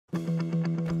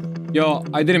Yo,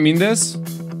 I didn't mean this.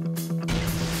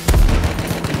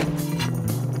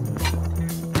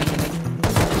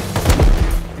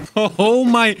 Oh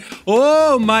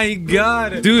my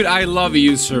god. Dude, I love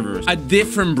EU servers. A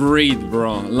different breed,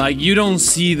 bro. Like, you don't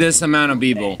see this amount of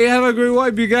people. Hey, have a great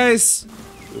wipe, you guys.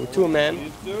 You too, man.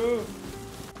 You too.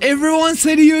 Everyone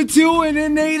said you too, and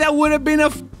then that would have been a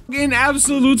fucking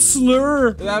absolute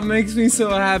slur. That makes me so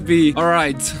happy. All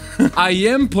right. I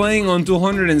am playing on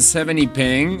 270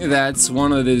 ping. That's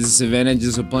one of the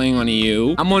disadvantages of playing on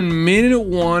EU. I'm on minute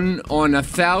 1 on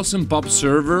 1,000 pop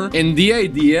server, and the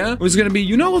idea was gonna be,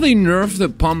 you know, they nerfed the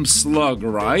pump slug,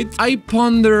 right? I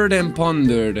pondered and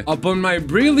pondered. Upon my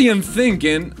brilliant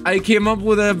thinking, I came up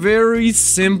with a very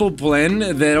simple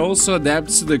plan that also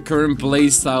adapts to the current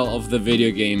playstyle of the video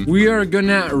game. We are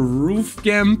gonna roof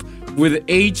camp with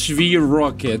HV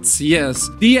rockets. Yes,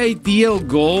 the ideal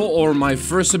goal, or my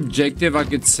first objective I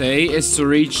could say, is to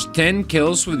reach 10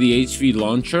 kills with the HV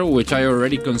launcher, which I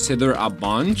already consider a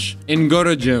bunch, and go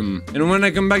to gym. And when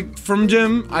I come back from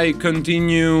gym, I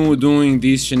continue doing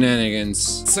these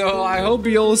shenanigans. So I hope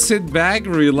you all sit back,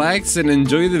 relax, and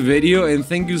enjoy the video, and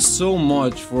thank you so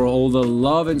much for all the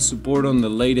love and support on the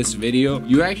latest video.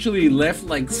 You actually left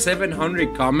like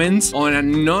 700 comments on a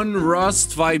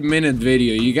non-rust 5-minute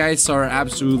video. You guys are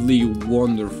absolutely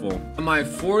wonderful. My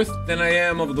 4th 10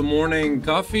 a.m. of the morning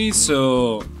coffee,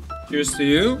 so cheers to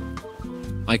you.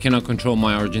 I cannot control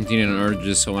my Argentinian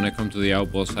urges, so when I come to the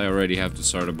outpost, I already have to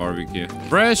start a barbecue.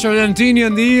 Fresh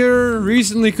Argentinian deer,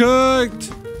 recently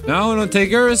cooked. No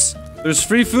takers. There's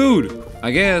free food. I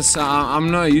guess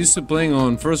I'm not used to playing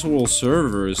on first world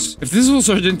servers. If this was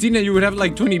Argentina, you would have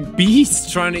like 20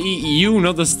 beasts trying to eat you,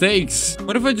 not the steaks.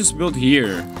 What if I just built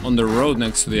here on the road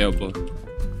next to the outpost?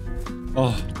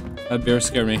 Oh, that bear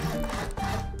scared me.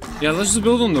 Yeah, let's just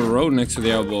build on the road next to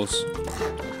the outpost.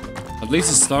 At least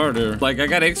a starter. Like, I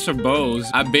got extra bows.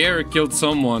 A bear killed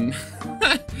someone.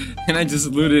 And I just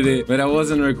looted it, but I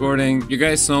wasn't recording. You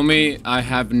guys know me, I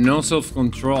have no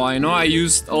self-control. I know I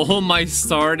used all my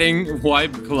starting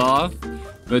wipe cloth,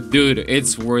 but dude,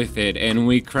 it's worth it. And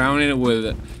we crown it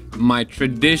with my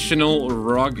traditional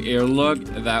rock airlock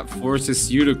that forces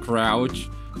you to crouch.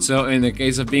 So in the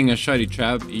case of being a shotty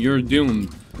trap, you're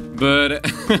doomed. But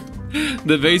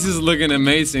the base is looking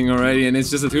amazing already, and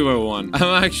it's just a 2x1.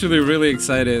 I'm actually really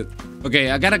excited. Okay,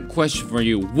 I got a question for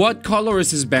you. What color is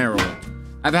this barrel?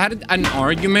 I've had an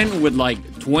argument with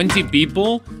like 20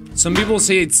 people. Some people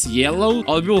say it's yellow,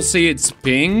 other people say it's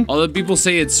pink, other people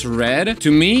say it's red.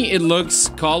 To me, it looks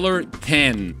color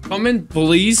 10. Comment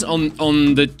please on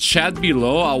the chat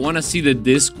below. I want to see the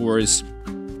discourse.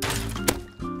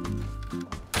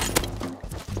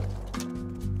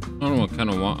 I don't know what kind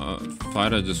of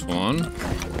fight I just won.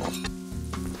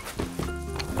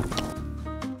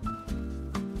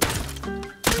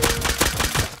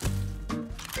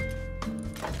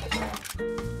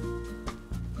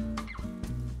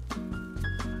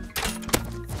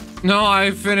 No, I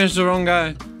finished the wrong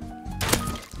guy.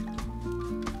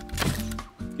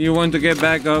 You want to get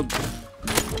back up.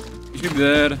 You're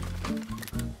dead.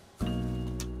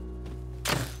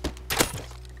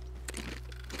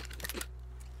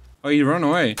 Oh, he ran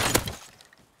away.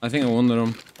 I think I wounded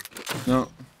him. No,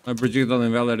 my projectile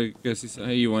invalid because he said,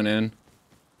 hey, you went in.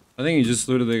 I think he just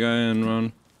looted the guy and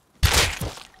run.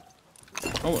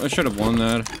 Oh, I should have won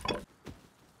that.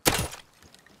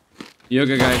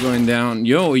 Yoga guy going down.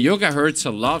 Yo, Yoga hurts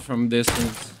a lot from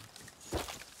distance.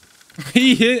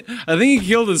 He hit. I think he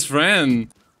killed his friend.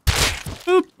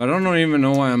 Oop. I don't even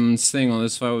know why I'm staying on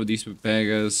this fight with these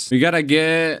Pepegas. We gotta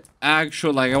get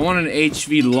actual, like, I want an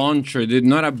HV launcher, dude,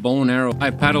 not a bow and arrow. I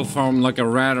paddle farm like a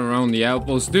rat around the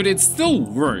outpost. Dude, it still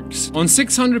works. On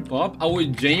 600 pop, I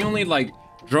would genuinely, like,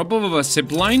 drop off of a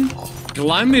zip line,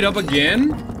 climb it up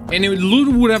again, and it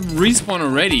would have respawned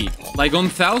already. Like, on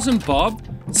 1000 pop,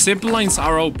 zip lines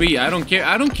are OP. I don't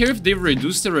care if they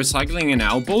reduce the recycling in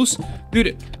outposts.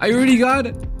 Dude, I already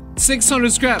got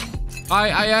 600 scrap.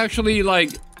 I actually, like,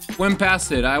 went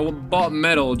past it. I bought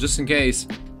metal just in case.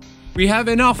 We have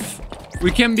enough.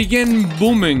 We can begin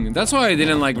booming. That's why I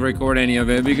didn't, like, record any of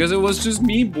it, because it was just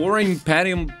me boring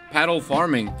paddle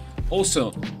farming.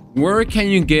 Also, where can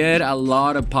you get a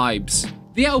lot of pipes?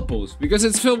 The outpost, because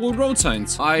it's filled with road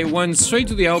signs. I went straight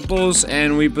to the outpost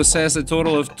and we possess a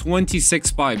total of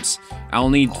 26 pipes. I'll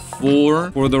need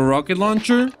 4 for the rocket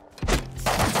launcher.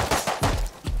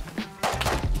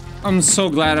 I'm so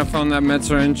glad I found that med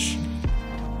syringe.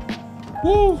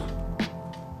 Woo!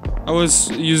 I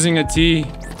was using a T.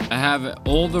 I have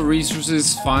all the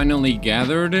resources finally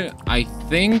gathered. I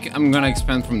think I'm gonna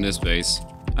expand from this base.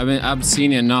 I've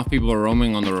seen enough people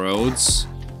roaming on the roads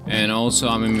And also,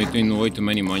 I'm in between way too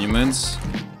many monuments.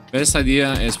 Best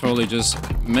idea is probably just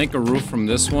make a roof from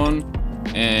this one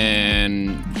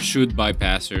and shoot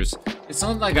bypassers. It's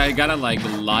not like I gotta like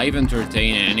live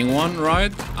entertain anyone,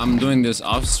 right? I'm doing this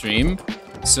off stream,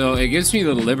 so it gives me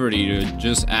the liberty to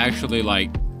just actually like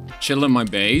chill in my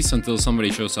base until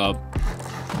somebody shows up.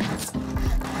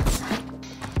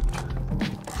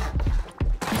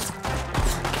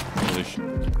 Holy shit.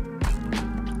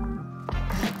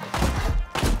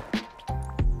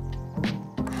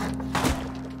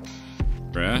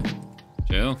 Bruh,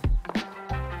 chill.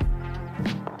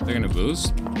 They're gonna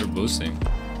boost? They're boosting.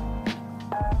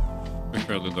 For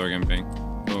sure the door camping.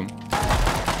 Boom.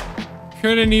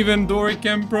 Couldn't even door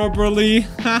camp properly.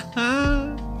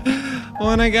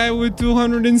 On a guy with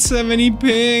 270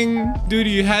 ping. Dude,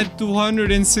 you had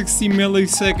 260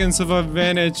 milliseconds of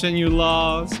advantage and you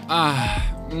lost.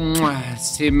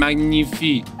 C'est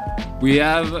magnifique. We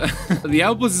have... the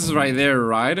outpost is right there,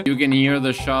 right? You can hear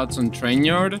the shots on train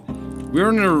yard. We're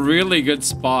in a really good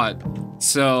spot.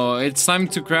 So it's time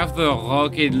to craft the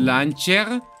rocket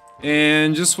launcher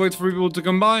and just wait for people to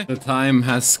come by. The time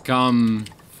has come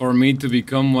for me to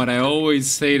become what I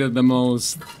always hated the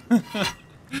most.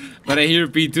 But I hear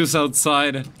P2's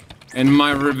outside and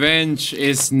my revenge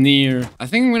is near. I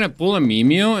think I'm gonna pull a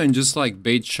Mimeo and just like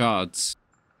bait shots.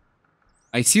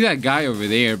 I see that guy over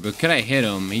there, but could I hit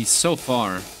him? He's so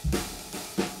far.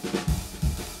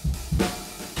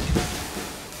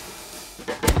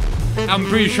 I'm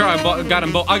pretty sure I got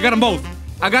him both. I got him both.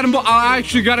 I got him both. I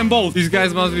actually got him both. These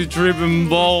guys must be tripping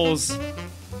balls.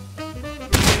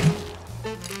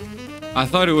 I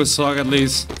thought it was slug at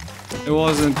least. It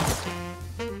wasn't.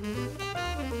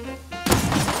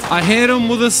 I hit him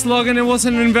with a slug and it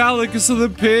wasn't invalid because of the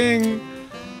ping.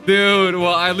 Dude,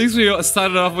 well, at least we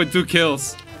started off with 2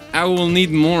 kills. I will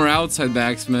need more outside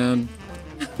backs, man.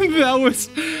 That was...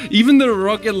 Even the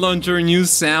rocket launcher new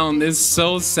sound is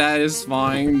so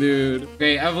satisfying, dude.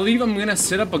 Okay, I believe I'm gonna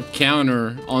set up a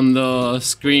counter on the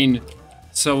screen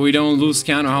so we don't lose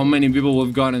count of how many people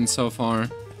we've gotten so far.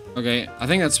 Okay, I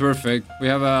think that's perfect. We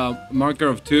have a marker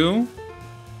of 2.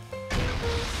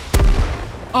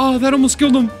 Oh, that almost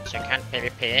killed him. You can't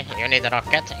PvP. You need a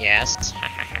rocket? Yes.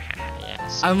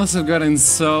 Yes. I must have gotten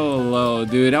so low,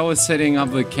 dude. I was setting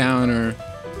up the counter.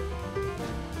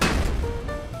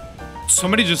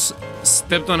 Somebody just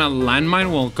stepped on a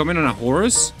landmine while coming on a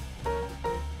horse.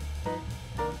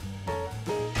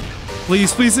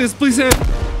 Please, please, please hit.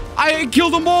 I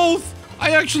killed them both.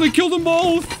 I actually killed them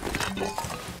both.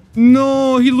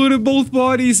 No, he looted both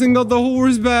bodies and got the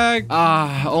horse back.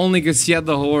 Only because he had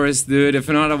the horse, dude. If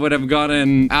not, I would have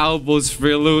gotten outpost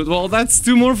free loot. Well, that's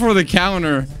 2 more for the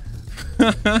counter.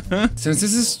 Since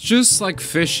this is just like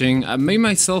fishing, I made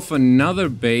myself another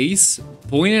base.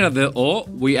 Pointed at the... Oh,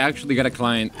 we actually got a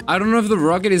client. I don't know if the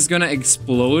rocket is gonna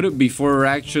explode before it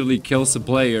actually kills the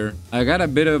player. I got a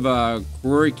bit of a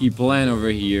quirky plan over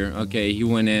here. Okay, he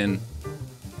went in.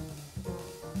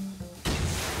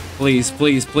 Please,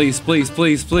 please, please, please,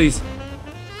 please, please.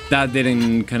 That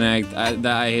didn't connect.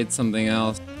 I hit something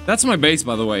else. That's my base,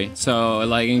 by the way. So,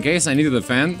 like, in case I need to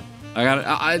defend, I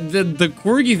got... the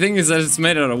quirky thing is that it's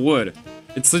made out of wood.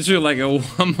 It's literally like a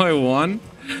 1x1.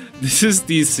 This is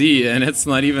DC, and it's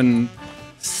not even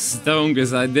stone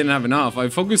because I didn't have enough. I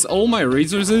focused all my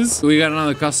resources. We got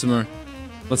another customer.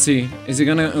 Let's see. Is he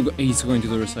gonna... Oh, he's going to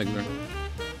the recycler.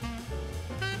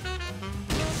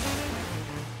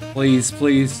 Please,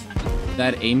 please.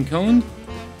 That aim cone?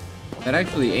 That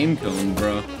actually aim cone,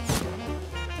 bro.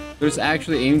 There's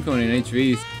actually aim cone in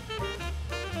HVs.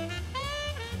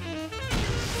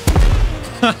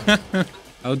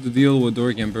 How to deal with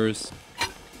door campers.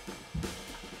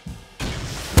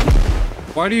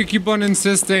 Why do you keep on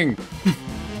insisting?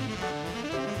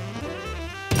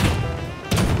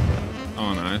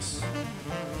 Oh, nice.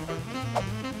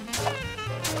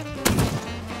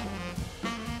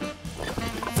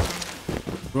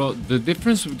 Bro, the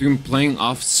difference between playing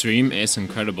off stream is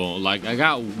incredible. Like, I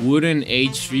got wooden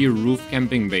HV roof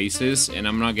camping bases and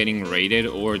I'm not getting raided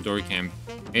or door camp.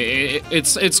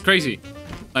 It's crazy.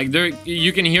 Like, there,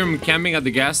 you can hear them camping at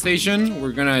the gas station.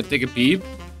 We're gonna take a peep.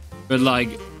 But like,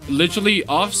 literally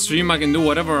off stream I can do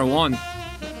whatever I want.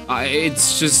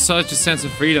 It's just such a sense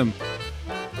of freedom.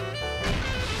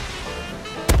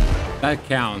 That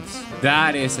counts.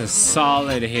 That is a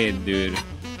solid hit, dude.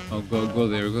 Oh, go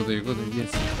there,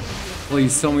 yes.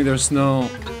 Please tell me there's no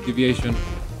deviation.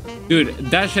 Dude,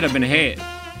 that should have been a hit.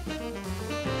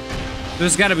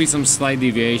 There's gotta be some slight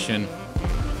deviation.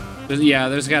 Yeah,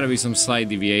 there's gotta be some slight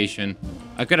deviation.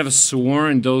 I could have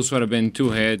sworn those would have been 2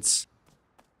 hits.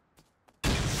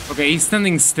 Okay, he's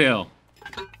standing still.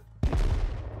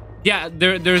 Yeah,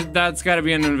 that's gotta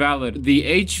be an invalid. The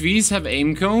HVs have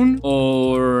aim cone,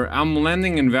 or I'm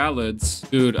landing invalids.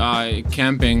 Dude,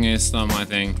 camping is not my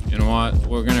thing. You know what?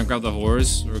 We're gonna grab the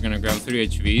horse. We're gonna grab 3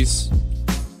 HVs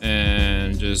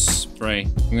and just spray.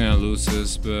 I'm gonna lose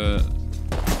this, but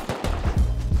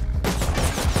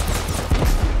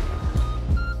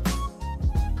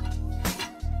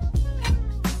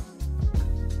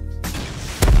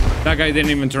that guy didn't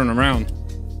even turn around.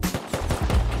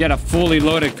 He had a fully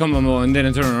loaded combo and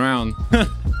didn't turn around.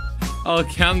 I'll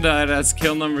count that as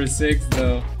kill number 6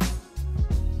 though.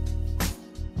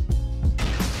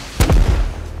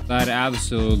 That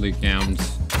absolutely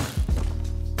counts.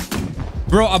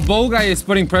 Bro, a bow guy is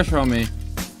putting pressure on me.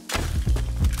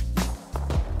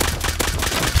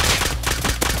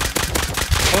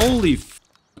 Holy f.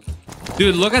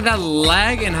 Dude, look at that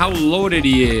lag and how loaded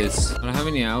he is. I don't have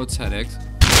any outside X.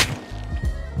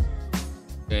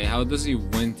 Okay, how does he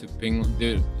win to ping?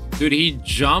 Dude, he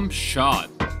jump shot.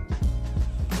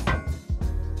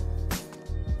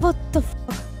 What the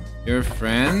fuck? Your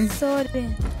friend?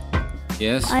 Sorry.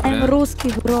 Yes, I am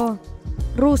Ruski, bro.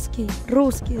 Ruski.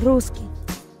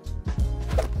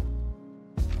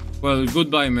 Well,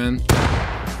 goodbye, man.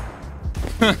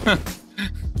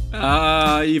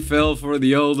 He fell for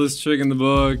the oldest trick in the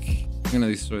book. I'm gonna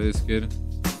destroy this kid.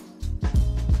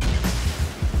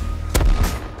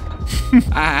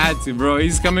 I had to, bro.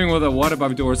 He's coming with a water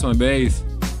pipe towards my base.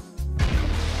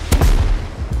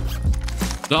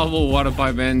 Double water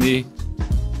pipe, Andy.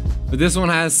 But this one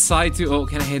has side to. Oh,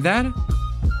 can I hit that?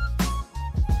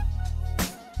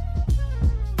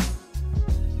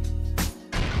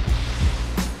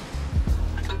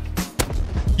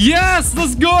 Yes,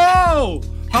 let's go!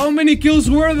 How many kills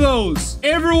were those?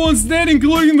 Everyone's dead,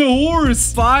 including the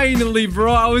horse. Finally,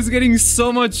 bro. I was getting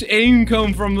so much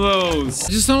income from those. I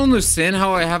just don't understand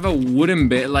how I have a wooden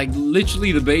base. Like,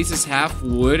 literally, the base is half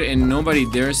wood and nobody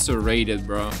dares to raid it,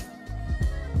 bro.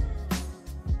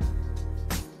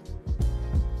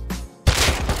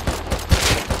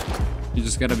 You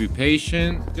just gotta be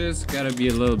patient. Just gotta be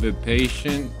a little bit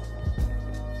patient.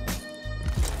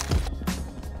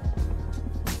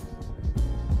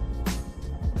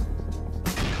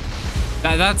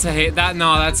 That's a hit.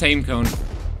 No, that's aim cone.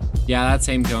 Yeah, that's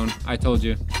aim cone. I told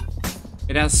you.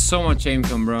 It has so much aim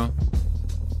cone, bro.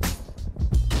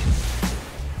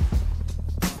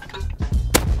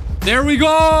 There we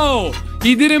go!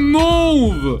 He didn't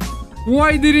move!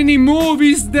 Why didn't he move?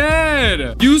 He's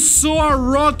dead! You saw a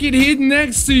rocket hit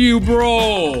next to you,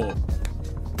 bro!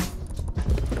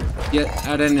 Yeah,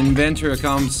 at an inventor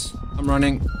comes. I'm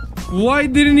running. Why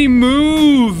didn't he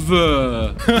move?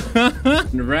 Rat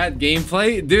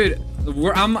gameplay? Dude,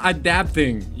 I'm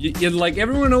adapting. Like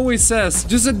everyone always says,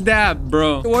 just adapt,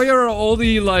 bro. Why are all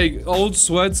the like old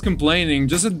sweats complaining?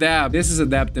 Just adapt. This is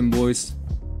adapting, boys.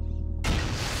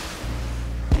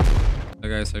 That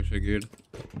guy's actually good.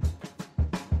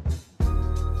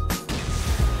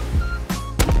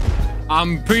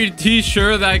 I'm pretty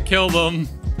sure that killed him.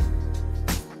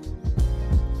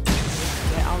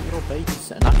 Get out of your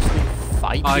base and actually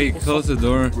fight. I closed the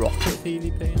door. Rocket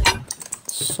PvP.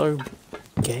 So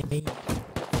gay. It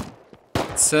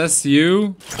says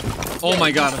you. Oh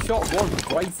my god. I shot one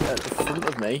right at the front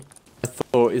of me. I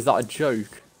thought, is that a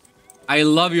joke? I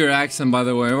love your accent, by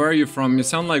the way. Where are you from? You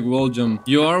sound like William.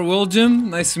 You are William?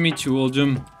 Nice to meet you,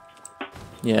 William.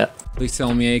 Yeah. Please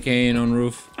tell me AK ain't on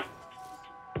roof.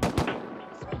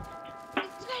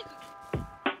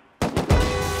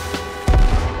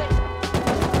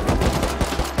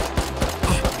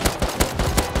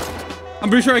 I'm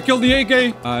pretty sure I killed the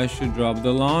AK. I should drop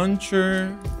the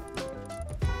launcher.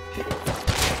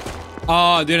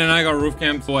 Oh, didn't I got roof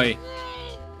camped away?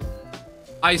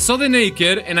 I saw the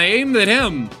naked and I aimed at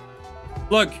him.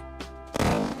 Look.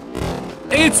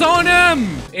 It's on him!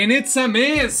 And it's a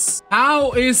miss.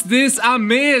 How is this a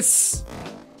miss?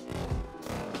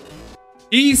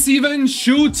 He's even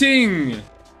shooting.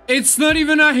 It's not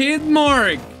even a hit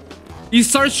mark. He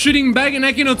starts shooting back and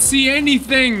I cannot see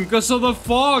anything because of the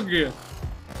fog.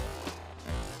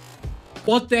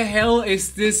 What the hell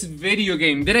is this video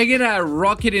game? Did I get a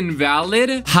rocket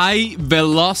invalid? High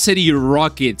velocity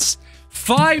rockets.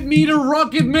 5-meter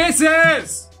rocket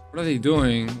misses! What are they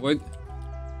doing? What?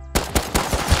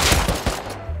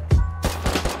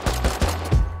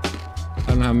 I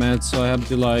don't have mats, so I have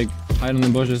to like hide in the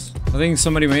bushes. I think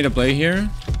somebody made a play here.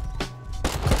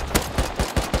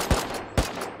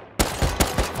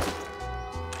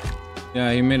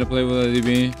 Yeah, he made a play with a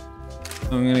DB.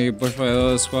 I'm gonna get pushed by the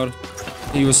other squad.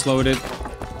 He was loaded.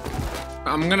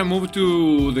 I'm gonna move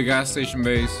to the gas station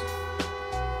base.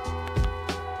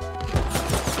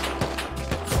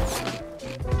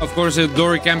 A Of course, the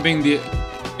door camping the...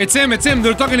 It's him, it's him.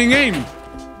 They're talking in game.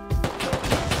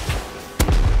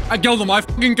 I killed him. I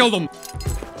fucking killed him.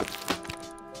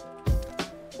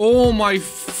 Oh my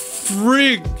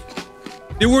frig.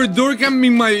 They were door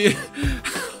camping my...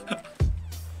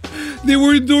 They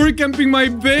were door camping my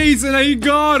base and I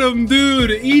got him,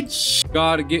 dude. Each...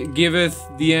 God giveth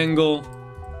the angle.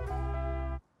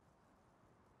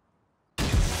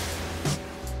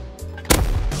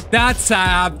 That's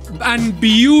a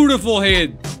beautiful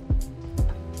hit.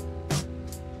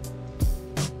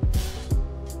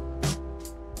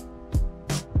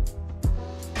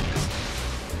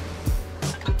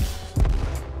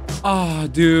 Ah,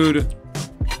 dude.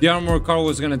 The armor car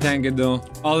was gonna tank it though.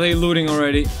 Are they looting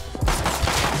already?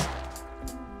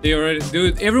 They already...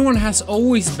 Dude, everyone has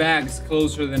always bags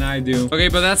closer than I do. Okay,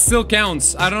 but that still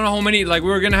counts. I don't know how many... Like,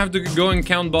 we're gonna have to go and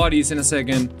count bodies in a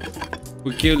second.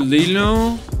 We killed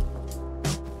Lilo.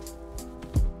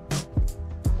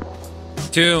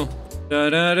 2.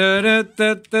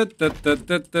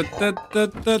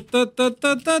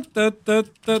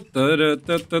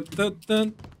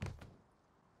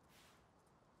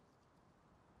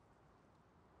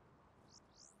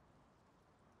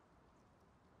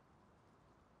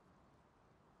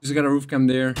 Just got a roof cam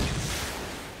there.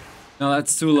 No,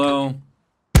 that's too low.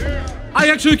 I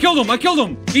actually killed him! I killed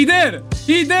him! He did!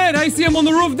 He did! I see him on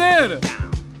the roof there!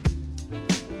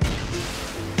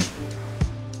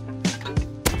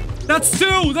 That's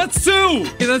 2! That's 2!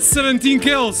 Okay, that's 17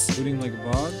 kills. Shooting like a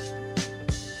bot.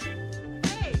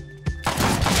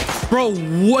 Bro,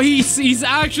 what? He's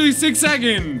actually 6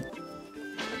 seconds.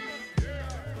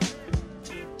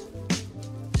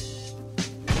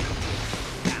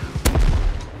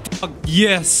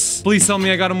 Yes! Please tell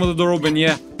me I got him with the door open,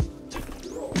 yeah.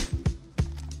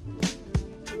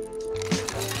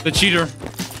 The cheater.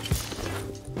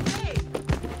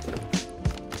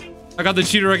 I got the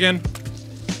cheater again.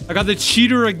 I got the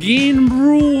cheater again,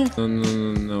 bro.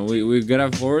 No. We gotta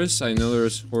have horse. I know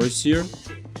there's horse here.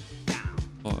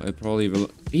 Oh, I probably will.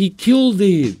 He killed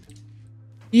it.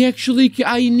 He actually.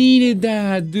 I needed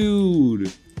that,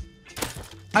 dude.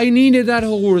 I needed that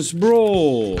horse,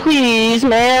 bro. Please,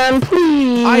 man,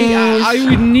 please.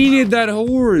 I needed that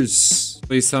horse.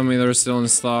 Please tell me they're still in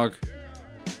stock.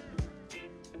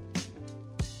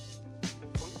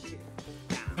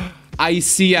 I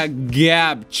see a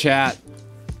gap, chat.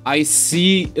 I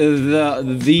see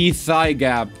the thigh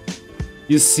gap.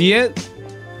 You see it?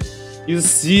 You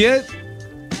see it?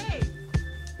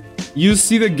 You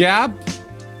see the gap?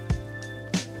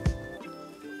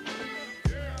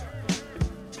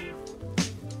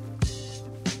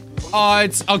 Oh,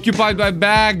 it's occupied by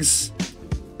bags.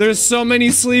 There's so many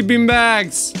sleeping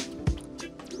bags.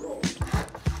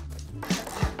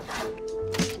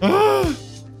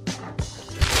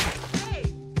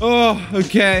 Oh,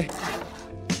 okay.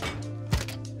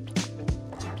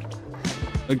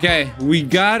 Okay, we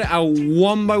got a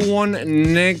 1x1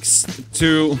 next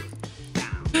to...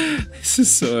 This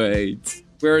is so hate.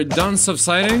 We're done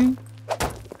subsiding.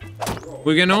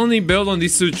 We can only build on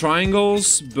these 2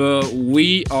 triangles, but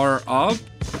we are up.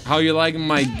 How you like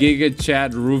my Giga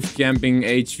Chat roof camping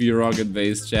HV rocket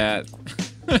base, chat?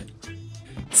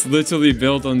 It's literally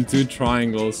built on 2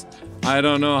 triangles. I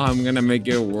don't know how I'm gonna make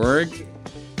it work,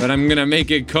 but I'm gonna make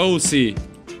it cozy.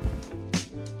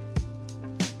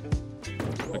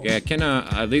 Okay, I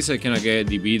cannot, at least I cannot get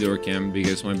DB door cam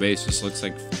because my base just looks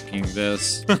like fucking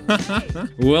this.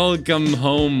 Welcome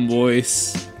home,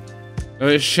 boys.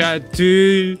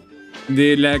 Château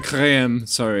de la Crème.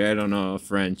 Sorry, I don't know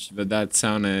French, but that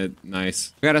sounded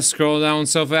nice. I gotta scroll down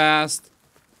so fast.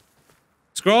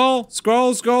 Scroll.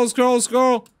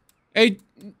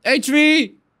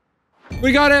 HV!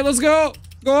 We got it, let's go!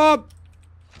 Go up!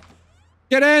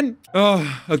 Get in!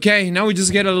 Oh, okay, now we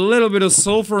just get a little bit of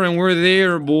sulfur and we're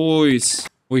there, boys.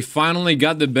 We finally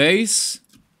got the base.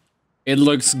 It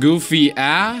looks goofy,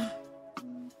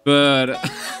 but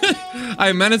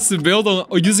I managed to build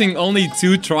using only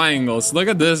 2 triangles. Look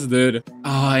at this, dude.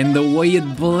 Oh, and the way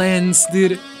it blends,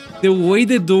 dude. The way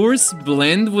the doors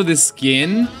blend with the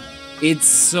skin, it's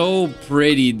so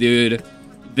pretty, dude.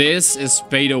 This is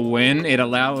pay to win. It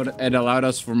allowed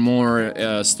us for more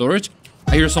storage.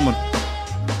 I hear someone.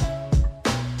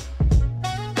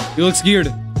 He looks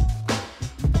geared.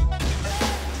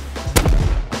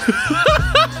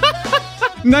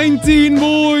 19,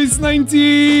 boys,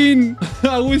 19.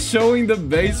 I was showing the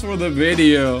base for the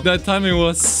video. That timing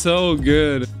was so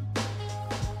good.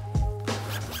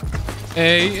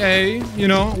 Hey, you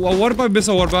know, what about this?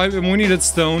 What about we needed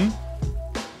stone?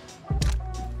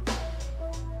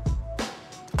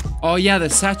 Oh yeah, the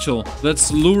satchel.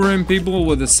 Let's lure in people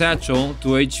with the satchel to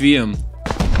HVM.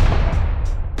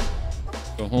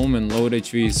 Go home and load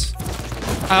HVs.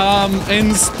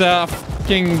 Insta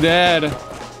fucking dead.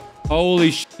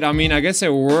 Holy shit. I mean, I guess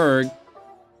it worked.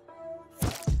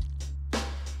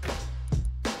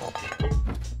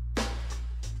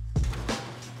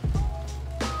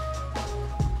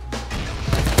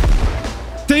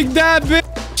 Take that,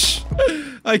 bitch!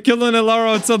 I killed an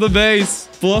Elara outside the base.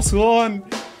 +1.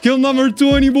 Kill number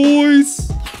 20, boys.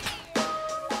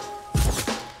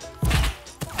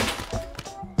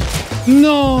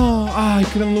 No! Ah, I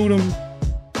couldn't loot him.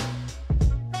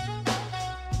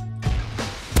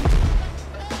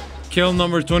 Kill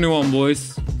number 21,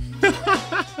 boys.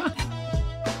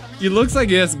 He looks like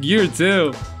he has gear,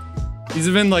 too. He's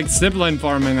been, like, zipline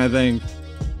farming, I think.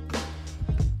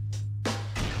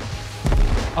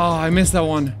 Oh, I missed that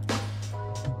one.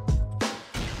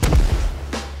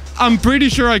 I'm pretty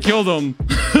sure I killed him.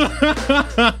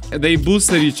 They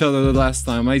boosted each other the last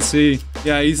time, I see.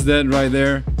 Yeah, he's dead right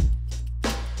there.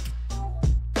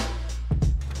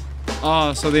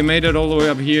 Oh, so they made it all the way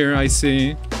up here, I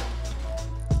see.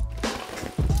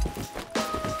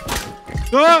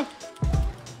 Ah!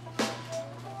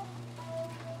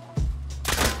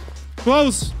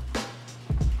 Close!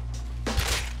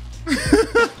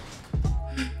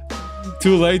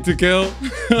 Too late to kill.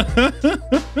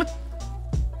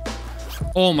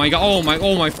 Oh my god,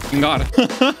 oh my fucking god.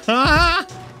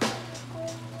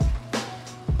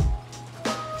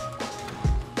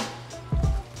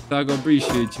 Doug,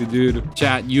 appreciate you, dude.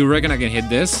 Chat, you reckon I can hit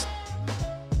this?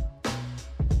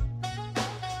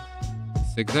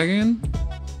 6 again?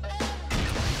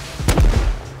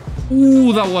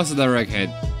 Ooh, that was a direct hit.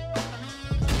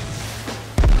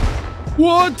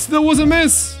 What? That was a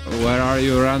miss. Where are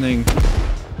you running?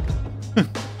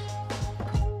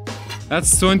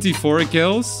 That's 24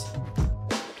 kills.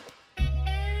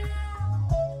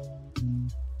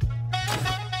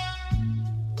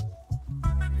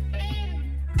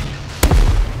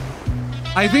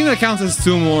 I think that counts as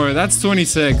 2 more. That's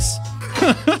 26.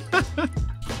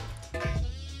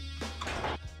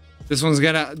 This one's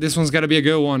gotta be a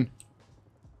good one.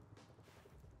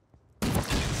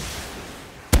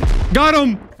 Got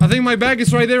him! I think my bag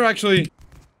is right there, actually.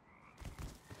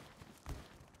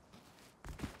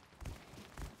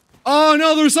 Oh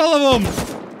no, there's all of them!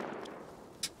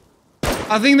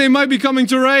 I think they might be coming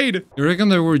to raid. You reckon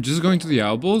they were just going to the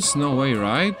outpost? No way,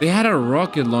 right? They had a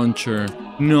rocket launcher.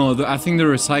 No, I think they're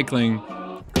recycling.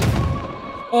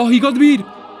 Oh, he got beat!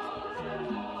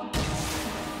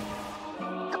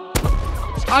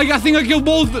 I think I killed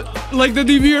both, like the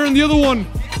DVR and the other one.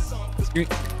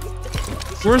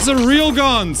 Where's the real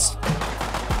guns?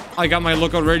 I got my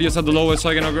lookout radius at the lowest, so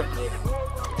I can...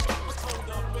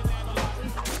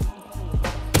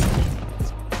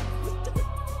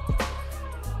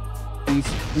 Please,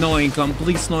 no income.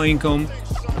 Please, no income.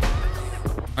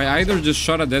 I either just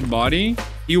shot a dead body.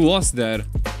 He was dead.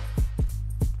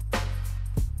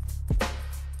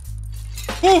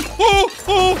 Oh, oh,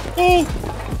 oh, oh!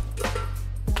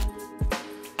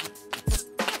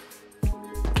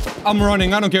 I'm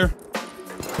running, I don't care.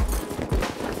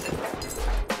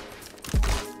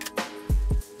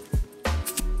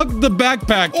 Fuck the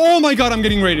backpack. Oh my god, I'm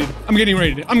getting raided. I'm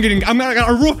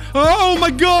oh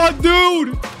my god,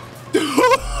 dude! Dude!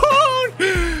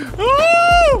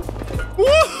 Oh!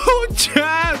 Whoa,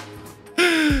 chat!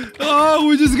 Oh,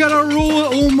 we just got a roll.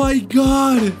 Oh my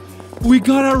god. We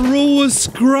got a roll of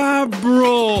scrap,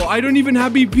 bro. I don't even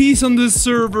have BPs on this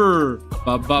server.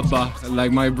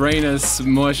 Like my brain is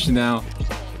mush now.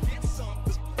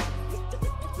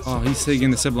 Oh, he's taking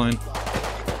the zipline.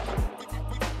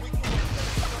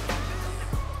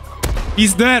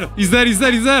 He's dead. He's dead. He's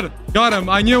dead. He's dead. Got him.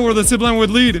 I knew where the zipline would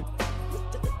lead.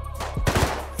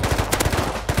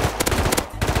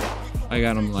 I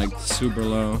got him like super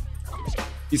low.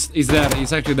 He's dead.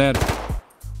 He's actually dead.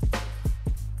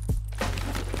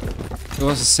 It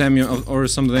was a semi or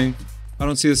something. I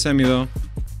don't see the semi though.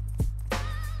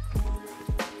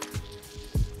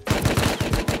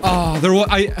 Oh,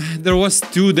 there was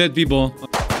 2 dead people.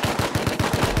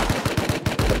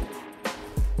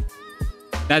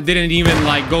 That didn't even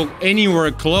like go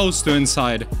anywhere close to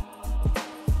inside.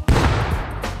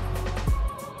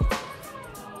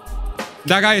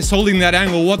 That guy is holding that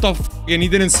angle. What the f***? And he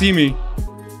didn't see me.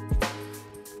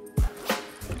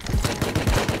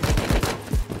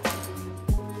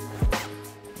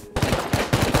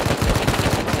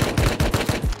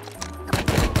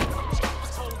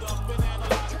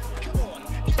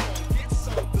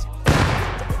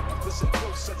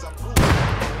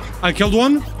 I killed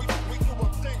one.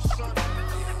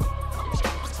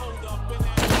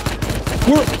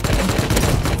 What?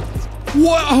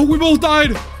 Oh, we both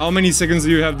died. How many seconds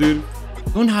do you have, dude?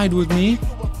 Don't hide with me.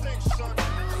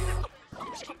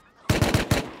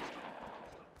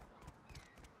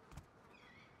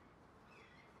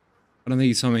 I don't think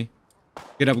he saw me.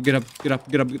 Get up, get up, get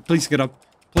up, get up. Please get up.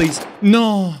 Please.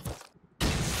 No.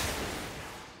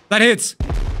 That hits.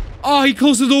 Oh, he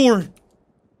closed the door.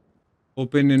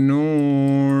 Open the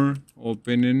door.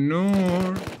 Open the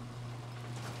door.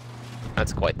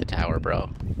 That's quite the tower, bro.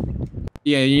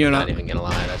 Yeah, you're Not not. even gonna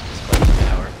lie, that's just quite the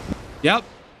tower. Yep.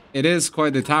 It is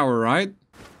quite the tower, right?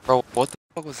 Bro, what the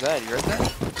fuck was that? You heard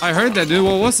that? I heard that, dude.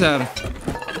 What was that?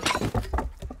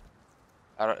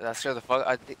 That scared the fuck.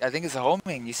 I think it's a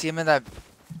homing. You see him in that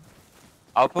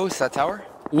outpost, that tower?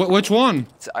 Which one?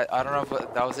 I don't know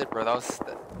if that was it, bro. That was.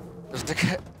 There's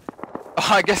like, oh,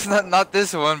 I guess not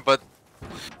this one, but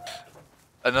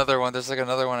another one. There's like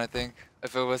another one, I think.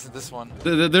 If it wasn't this one.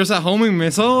 There's a homing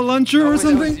missile launcher or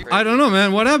something? I don't know,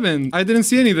 man. What happened? I didn't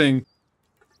see anything.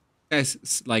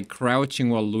 Guys, like crouching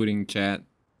while looting, chat.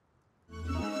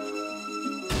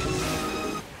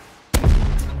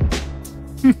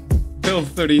 Kill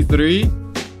 33.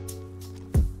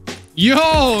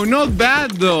 Yo, not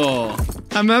bad though.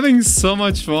 I'm having so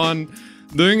much fun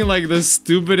doing like the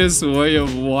stupidest way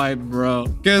of wipe, bro.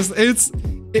 Because it's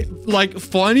like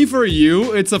funny for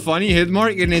you. It's a funny hit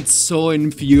mark and it's so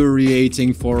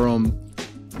infuriating for them.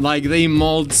 Like they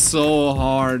mold so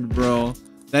hard, bro,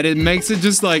 that it makes it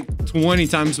just like 20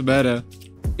 times better.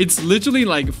 It's literally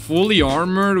like fully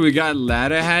armored. We got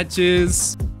ladder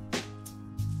hatches.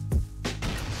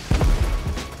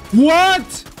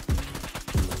 What?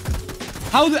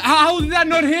 How did that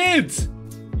not hit?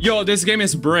 Yo, this game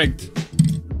is bricked.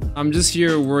 I'm just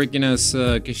here working as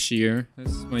a cashier.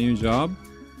 This is my new job.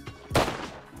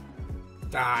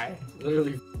 Die.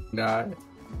 Literally die.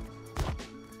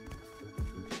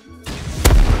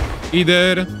 He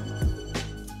did.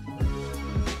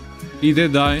 He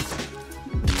did die.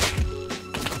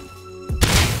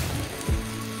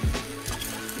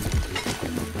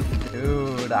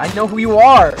 Dude, I know who you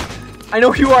are. I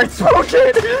know who you are.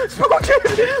 Smoking! Smoking!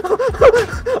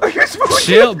 Are you smoking?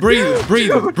 Chill. Breathe.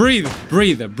 Breathe. Breathe.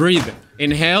 Breathe. Breathe.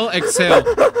 Inhale. Exhale.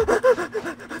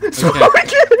 Smoking!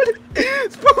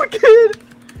 Smoking!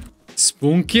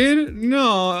 Spoon Kid?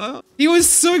 No. He was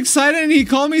so excited and he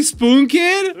called me Spoon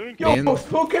Kid? Yo,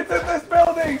 Spook's in this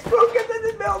building! Spook's in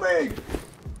this building!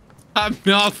 I'm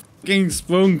not fucking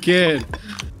Spoon Kid.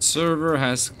 Server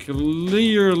has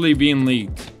clearly been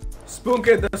leaked. Spoon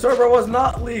Kid, the server was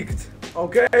not leaked.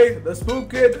 Okay? The Spoon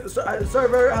Kid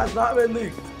server has not been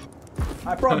leaked.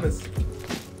 I promise.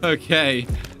 Okay.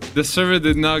 The server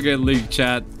did not get leaked,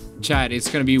 chat. Chat, it's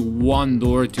gonna be one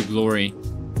door to glory.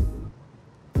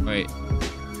 Wait.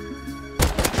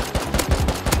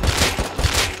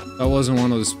 That wasn't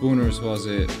one of the spooners, was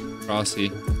it?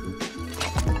 Crossy.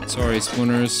 Sorry,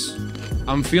 spooners.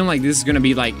 I'm feeling like this is gonna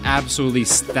be like absolutely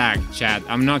stacked, chat.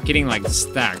 I'm not kidding, like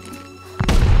stacked.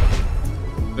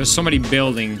 There's somebody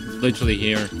building literally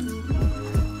here.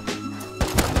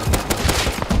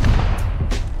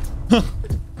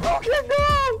 Okay,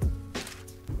 no!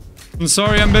 I'm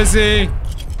sorry, I'm busy.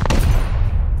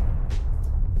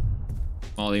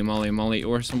 Molly, Molly, Molly.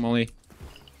 Where's some Molly?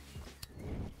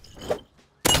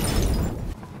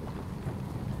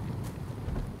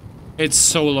 It's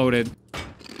so loaded.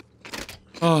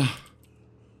 Oh.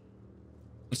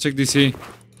 Let's check DC.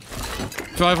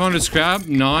 500 scrap.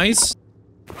 Nice.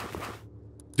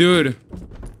 Dude.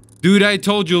 Dude, I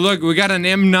told you, look, we got an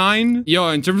M9. Yo,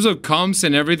 in terms of comps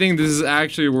and everything, this is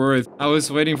actually worth. I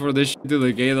was waiting for this shit to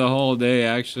decay the whole day,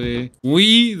 actually.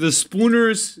 We, the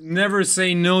Spooners, never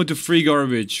say no to free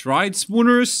garbage, right,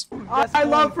 Spooners? I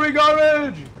love free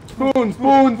garbage! Spoon,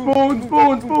 spoon, spoon,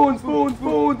 spoon, spoon, spoon, spoon,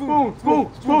 spoon,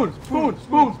 spoon, spoon, spoon,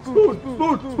 spoon,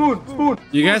 spoon, spoon, spoon.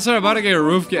 You guys are about to get a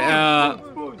roof. I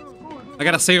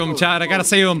gotta save them, Chad. I gotta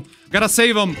save them. Gotta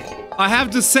save them. I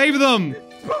have to save them.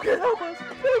 Spoken, help us!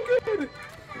 Spoken!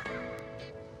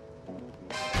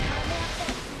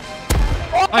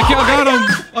 I got him.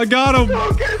 I got him.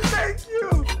 Spoken, thank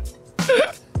you!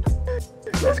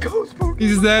 Let's go, Spoken.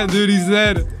 He's dead, dude. He's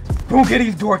dead. Spoken,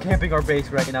 he's door camping our base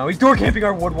right now. He's door camping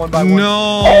our wood one by one.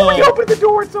 No. Oh, he opened the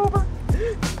door. It's over.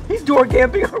 He's door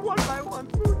camping our one by one.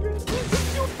 Spoken.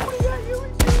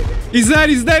 He's dead.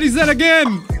 He's dead. He's dead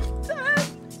again.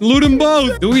 Loot them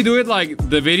both. Do we do it like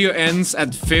the video ends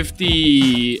at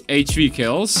 50 HP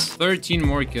kills? 13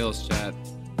 more kills, chat.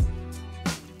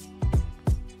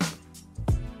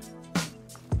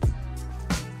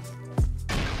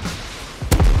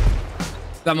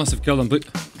 That must have killed him, but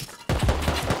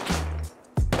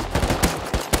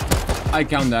I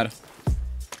count that.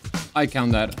 I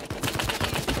count that.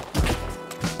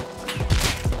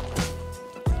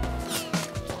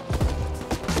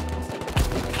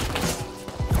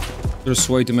 There's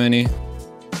way too many.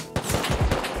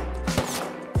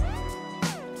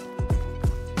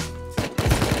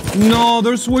 No,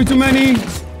 there's way too many.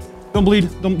 Don't bleed.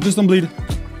 Just don't bleed.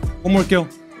 One more kill.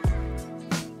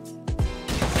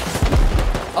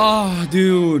 Oh,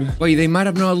 dude. Wait, they might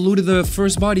have not looted the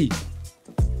first body.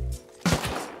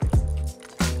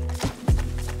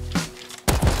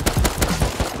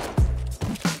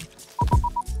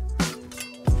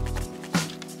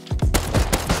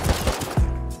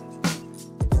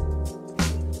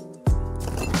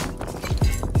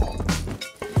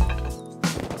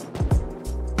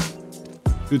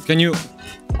 Dude, can you...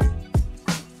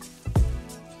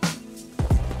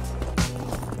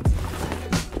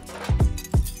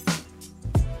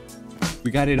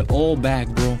 We got it all back,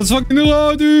 bro. Let's fucking do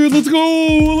it, dude. Let's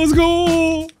go. Let's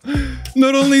go.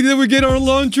 Not only did we get our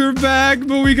launcher back,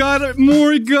 but we got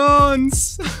more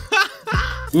guns.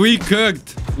 We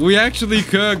cooked. We actually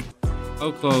cooked.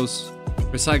 Oh, close.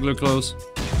 Recycler close.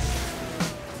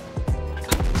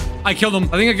 I killed him.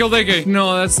 I think I killed AK.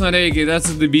 No, that's not AK.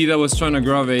 That's the B that was trying to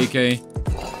grab AK. Is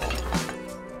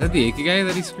that the AK guy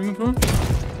that he's screaming for?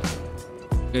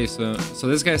 Okay, so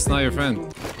this guy's not your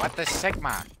friend. What the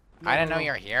Sigma? I didn't know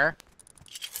you're here.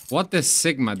 What the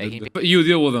Sigma, dude? You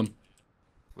deal with him.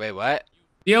 Wait, what?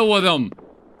 Deal with him.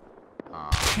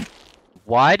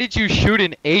 Why did you shoot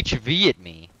an HV at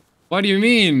me? What do you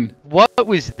mean? What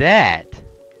was that?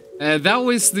 That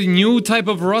was the new type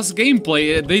of Rust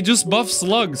gameplay. They just buff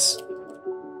slugs.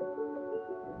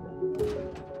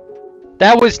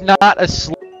 That was not a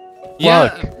slug. Yeah,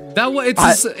 that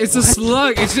was. It's a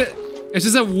slug. It's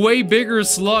just a way bigger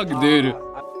slug, dude.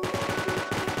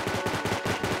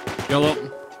 Yellow.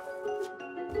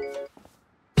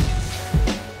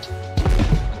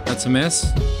 That's a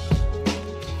miss.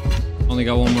 Only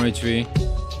got one more HV.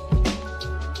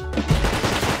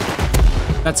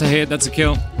 That's a hit. That's a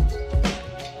kill.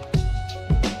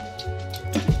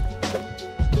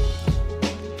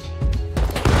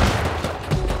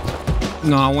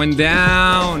 No, I went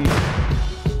down.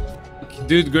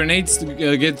 Dude, grenades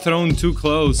get thrown too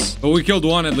close. But we killed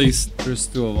one at least. There's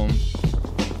two of them.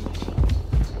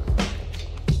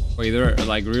 Wait, they're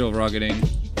like real rocketing.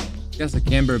 Got the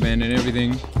camber band and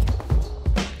everything.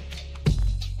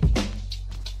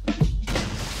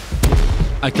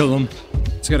 I killed him.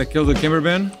 Just gotta kill the camber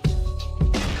band.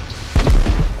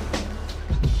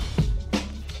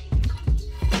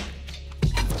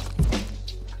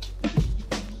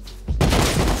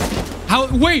 How?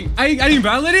 Wait, I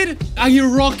invalidated? I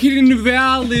rocket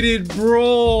invalidated,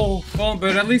 bro. Well,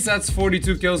 but at least that's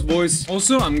 42 kills, boys.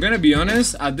 Also, I'm gonna be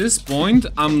honest. At this point,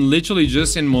 I'm literally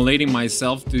just immolating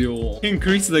myself to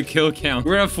increase the kill count.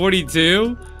 We're at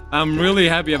 42. I'm really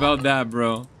happy about that,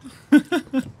 bro.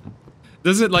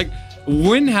 Does it like...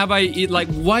 When have I... Like,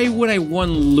 why would I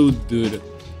want loot, dude?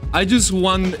 I just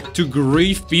want to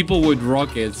grief people with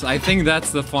rockets. I think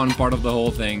that's the fun part of the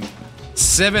whole thing.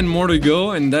 7 more to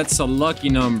go, and that's a lucky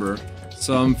number.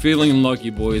 So I'm feeling lucky,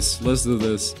 boys. Let's do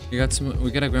this. We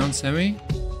got a ground semi.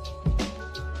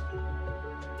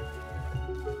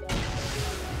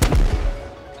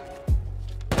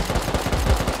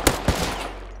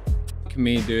 Fuck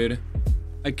me, dude.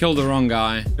 I killed the wrong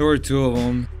guy. There were 2 of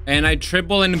them. And I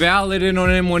triple invalidated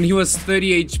on him when he was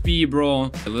 30 HP,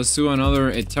 bro. Let's do another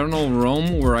eternal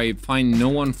roam where I find no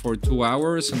one for 2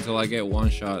 hours until I get one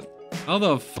shot. How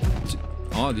the fuck?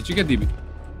 Oh, did you get the... Did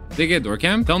they get door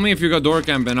camp? Tell me if you got door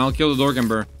camp and I'll kill the door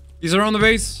camper. He's around the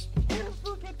base.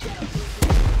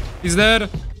 He's dead.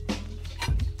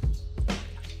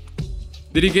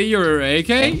 Did he get your AK?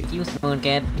 Thank you,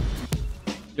 Spooncat.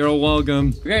 You're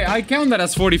welcome. Okay, I count that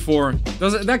as 44.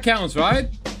 That counts, right?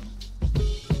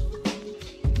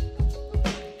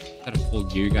 Got a full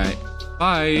gear guy.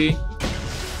 Bye.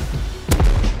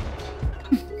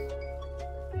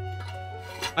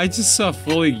 I just saw a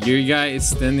fully gear guy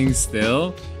standing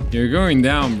still. You're going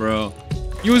down, bro.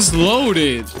 He was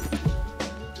loaded.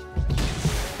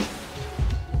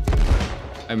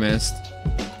 I missed.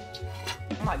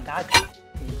 Oh my god,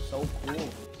 he's so cool.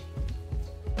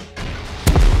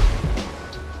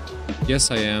 Yes,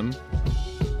 I am.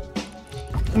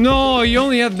 No, you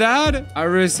only had that? I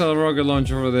risked a rocket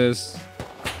launcher for this.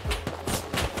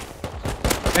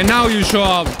 And now you show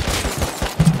up.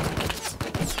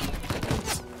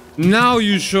 Now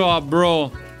you show up,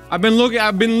 bro. I've been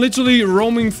literally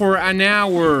roaming for an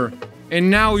hour. And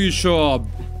now you show up.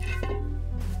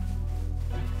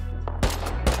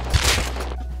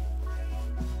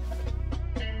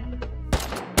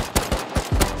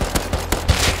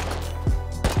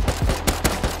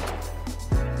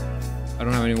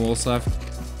 wall, Sleth.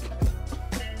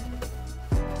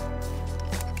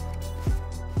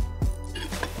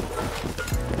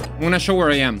 I'm gonna show where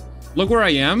I am. Look where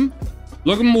I am.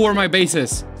 Look where my base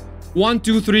is. 1,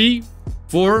 2, 3,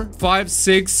 4, 5,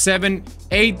 6, 7,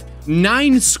 8,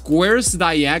 9 squares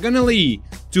diagonally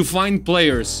to find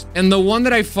players. And the one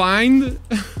that I find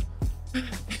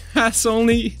has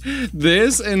only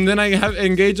this, and then I have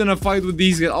engaged in a fight with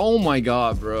these guys. Oh my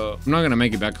god, bro. I'm not gonna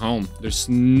make it back home. There's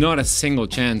not a single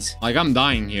chance. Like, I'm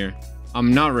dying here.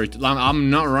 I'm not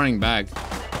running back.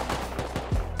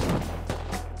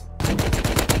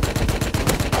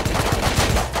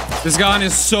 This gun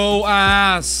is so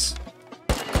ass.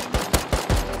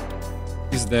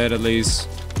 He's dead at least.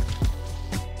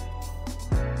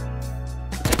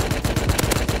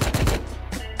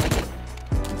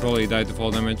 Probably died to fall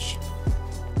damage.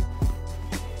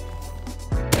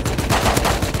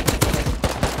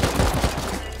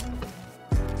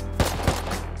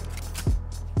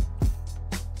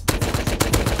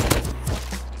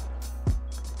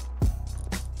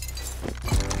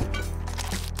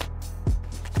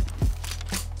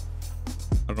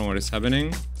 I don't know what is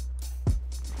happening.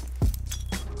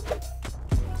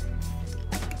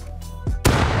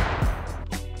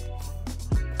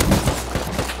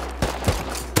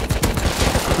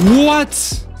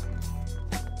 What?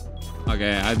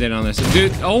 Okay, I didn't understand.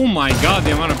 Dude, oh my god,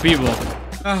 the amount of people.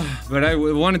 But I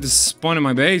wanted to spawn in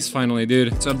my base finally,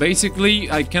 dude. So basically,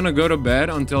 I cannot go to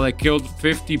bed until I killed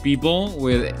 50 people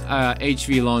with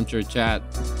HV launcher, chat.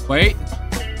 Wait.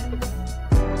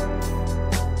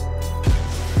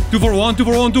 2 for 1, 2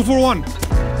 for 1, 2 for 1.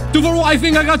 2 for 1, I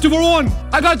think I got 2 for 1.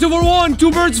 I got 2 for 1.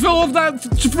 2 birds fell off that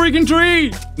freaking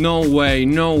tree. No way,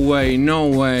 no way, no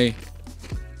way.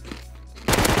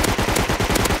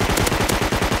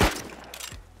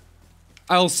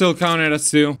 I'll still count it as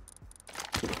 2.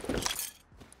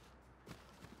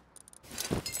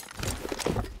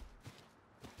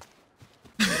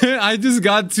 I just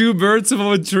got 2 birds from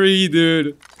a tree,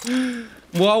 dude.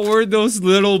 What were those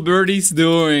little birdies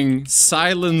doing?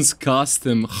 Silence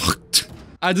custom.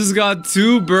 I just got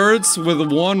 2 birds with 1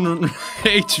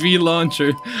 HV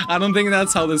launcher. I don't think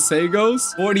that's how the say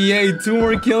goes. 48, 2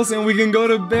 more kills and we can go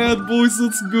to bed, boys.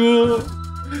 Let's go.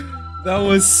 That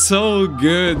was so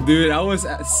good, dude. I was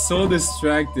so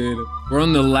distracted. We're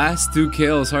on the last 2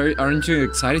 kills. Aren't you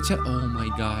excited, chat? Oh my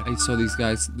god. I saw these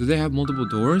guys. Do they have multiple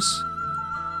doors?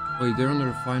 Wait, they're on the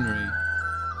refinery.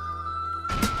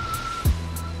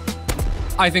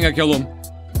 I think I killed him.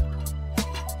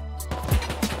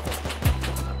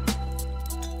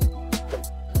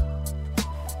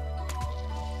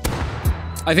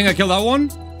 I think I killed that one.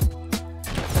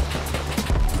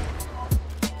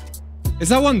 Is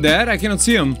that one dead? I cannot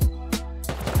see him.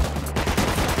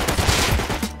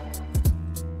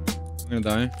 I'm gonna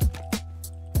die.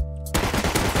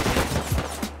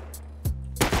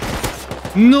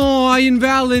 No, I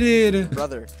invalidated.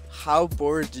 Brother, how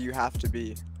bored do you have to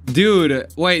be? Dude,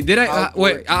 wait, did I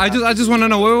wait, I just want to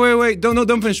know. Wait. Don't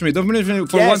finish me. Don't finish me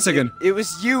for 1 second. It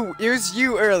was you. It was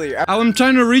you earlier. I'm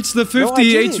trying to reach the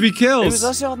 50 HV kills. It was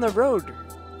also on the road.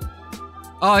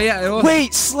 Oh yeah, it was.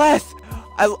 Wait, Sleth.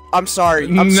 I'm sorry.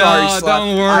 I'm sorry, Sleth.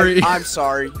 Don't worry. I'm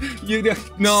sorry.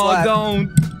 No, Sleth. don't.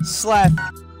 Sleth.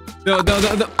 No.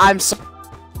 I'm sorry.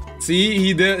 See,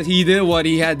 he did what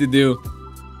he had to do.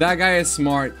 That guy is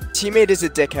smart. Teammate is a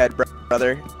dickhead,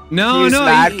 brother. No, he was no,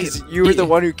 mad because you were the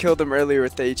one who killed him earlier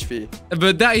with the HP.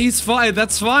 But he's fine.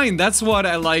 That's fine. That's what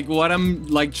I like. What I'm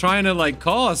like trying to like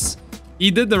cause.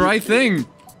 He did the right thing.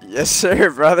 Yes, sir,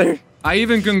 brother. I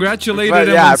even congratulated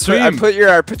him on stream. I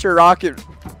put your rocket.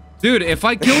 Dude, if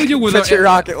I killed you with put your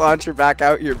rocket launcher back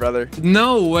out here, brother.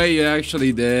 No way you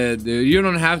actually did, dude. You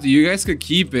don't have to. You guys could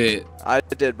keep it. I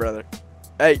did, brother.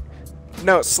 Hey,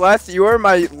 no, Sleth, you are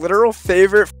my literal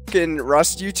favorite fucking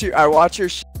Rust YouTube. I watch your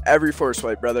every force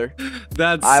wipe, brother.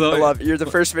 I love it. You're the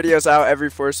first videos out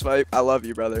every force wipe. I love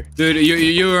you, brother. Dude,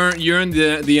 you're in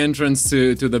the entrance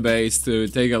to the base to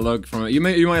take a look from it. You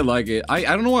might like it. I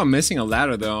don't know why I'm missing a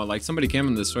ladder though. Like somebody came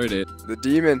and destroyed it. The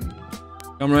demon.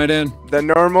 Come right in. The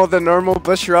normal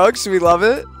bush rugs. We love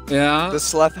it. Yeah. The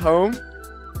Sleth home.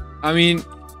 I mean,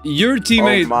 your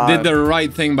teammate did the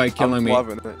right thing by killing me.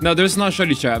 Loving it. No, there's not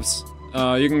shutty traps.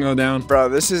 You can go down. Bro,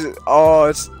 this is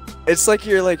it's like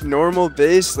your like normal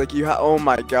base. Like you have. Oh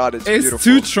my god, it's beautiful. It's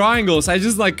 2 triangles. I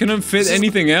just like couldn't fit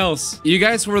anything else. You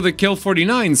guys were the kill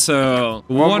 49, so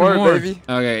one more, baby.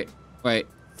 Okay, wait.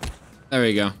 There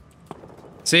we go.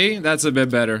 See, that's a bit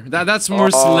better. That's more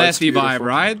Slethy vibe,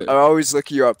 right? I always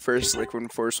look you up first, like when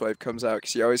Force Wipe comes out,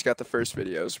 because you always got the first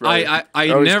videos. Bro. I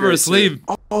never sleep.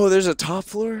 Oh, there's a top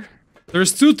floor.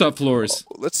 There's 2 top floors.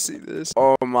 Let's see this.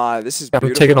 Oh my, this is Yeah,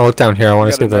 beautiful. I'm taking a look down here. I want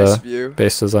We to see got a nice the view.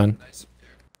 base design.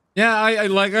 Yeah, I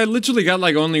literally got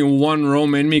like only 1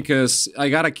 roam in me because I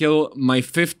gotta kill my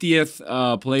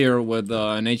 50th player with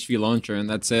an HV launcher, and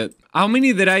that's it. How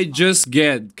many did I just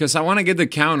get? Because I want to get the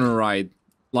counter right.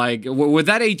 Like, with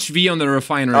that HV on the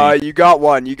refinery. You got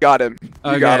one. You got him.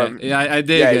 You got him. Yeah, I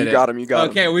did Yeah, get you it. got him. You got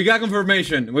him. Okay, we got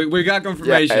confirmation. We got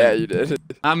confirmation. Yeah, you did.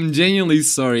 I'm genuinely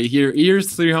sorry.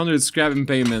 Here's 300 scrap in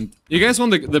payment. You guys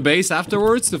want the base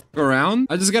afterwards to f around?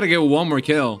 I just gotta get 1 more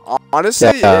kill.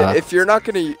 Honestly, Yeah. if you're not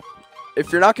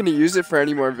gonna use it for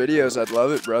any more videos, I'd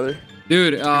love it, brother.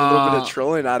 Dude, Get a little bit of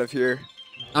trolling out of here.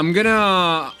 I'm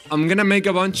gonna make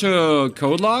a bunch of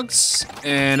code logs,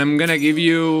 and I'm gonna give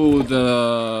you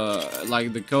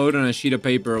the code on a sheet of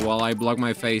paper while I block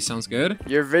my face. Sounds good?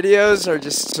 Your videos are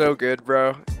just so good,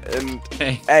 bro. And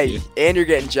hey, and you're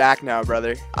getting jacked now,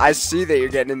 brother. I see that you're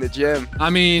getting in the gym. I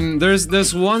mean,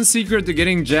 there's one secret to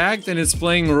getting jacked, and it's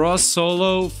playing Rust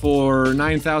solo for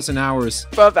 9,000 hours.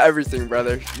 Above everything,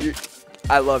 brother.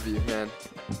 I love you, man.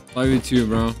 Love you too,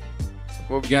 bro.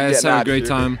 We'll You guys have a great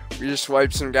time. We just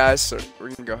wiped some guys, so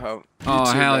we're gonna go home. Oh,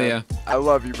 You too, hell man. yeah. I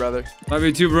love you, brother. Love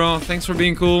you too, bro. Thanks for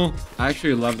being cool. I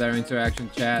actually love their interaction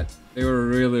chat. They were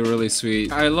really, really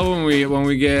sweet. I love when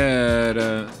we get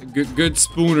good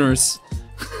spooners.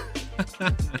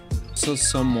 So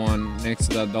someone next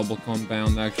to that double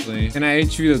compound, actually. Can I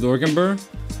HV the Dorkenber?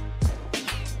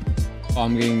 Oh,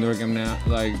 I'm getting Dorkem now.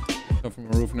 Like, stuff from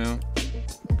a roof now.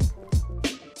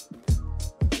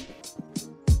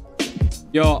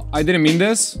 Yo, I didn't mean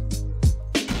this.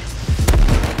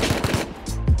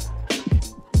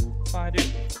 Fine,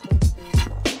 dude.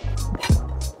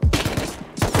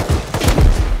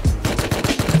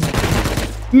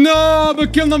 No,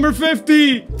 but kill number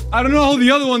 50. I don't know how the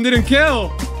other one didn't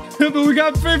kill. But we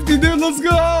got 50, dude. Let's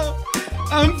go.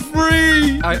 I'm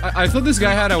free. I thought this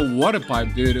guy had a water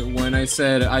pipe, dude, when I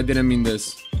said I didn't mean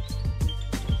this.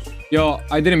 Yo,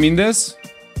 I didn't mean this.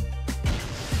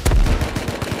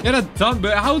 He had a dump,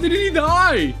 but how did he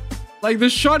die? Like,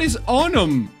 the shot is on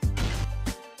him.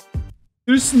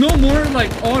 There's no more,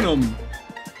 like, on him.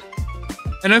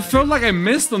 And I felt like I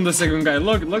missed on the second guy.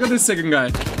 Look at this second guy.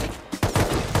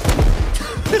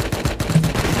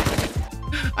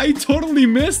 I totally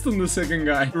missed on the second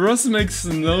guy. Rust makes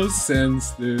no sense,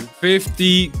 dude.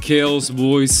 50 kills,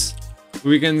 boys.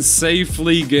 We can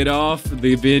safely get off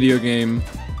the video game.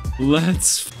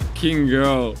 Let's fucking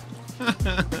go.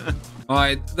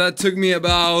 Alright, that took me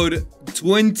about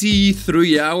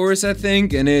 23 hours, I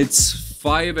think, and it's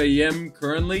 5 AM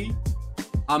currently.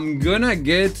 I'm gonna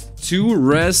get to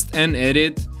rest and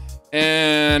edit,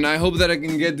 and I hope that I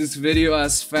can get this video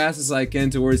as fast as I can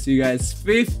towards you guys.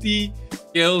 50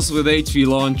 kills with HV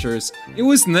launchers. It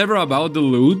was never about the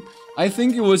loot. I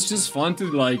think it was just fun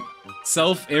to, like,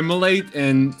 self-immolate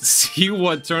and see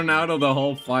what turned out of the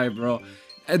whole fight, bro.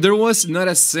 There was not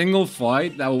a single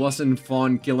fight that wasn't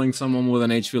fun killing someone with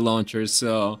an HV launcher.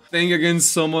 So thank you again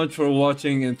so much for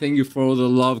watching, and thank you for all the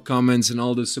love, comments, and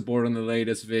all the support on the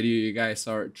latest video. You guys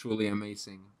are truly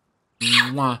amazing.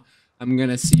 Mwah. I'm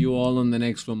gonna see you all on the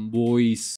next one, boys.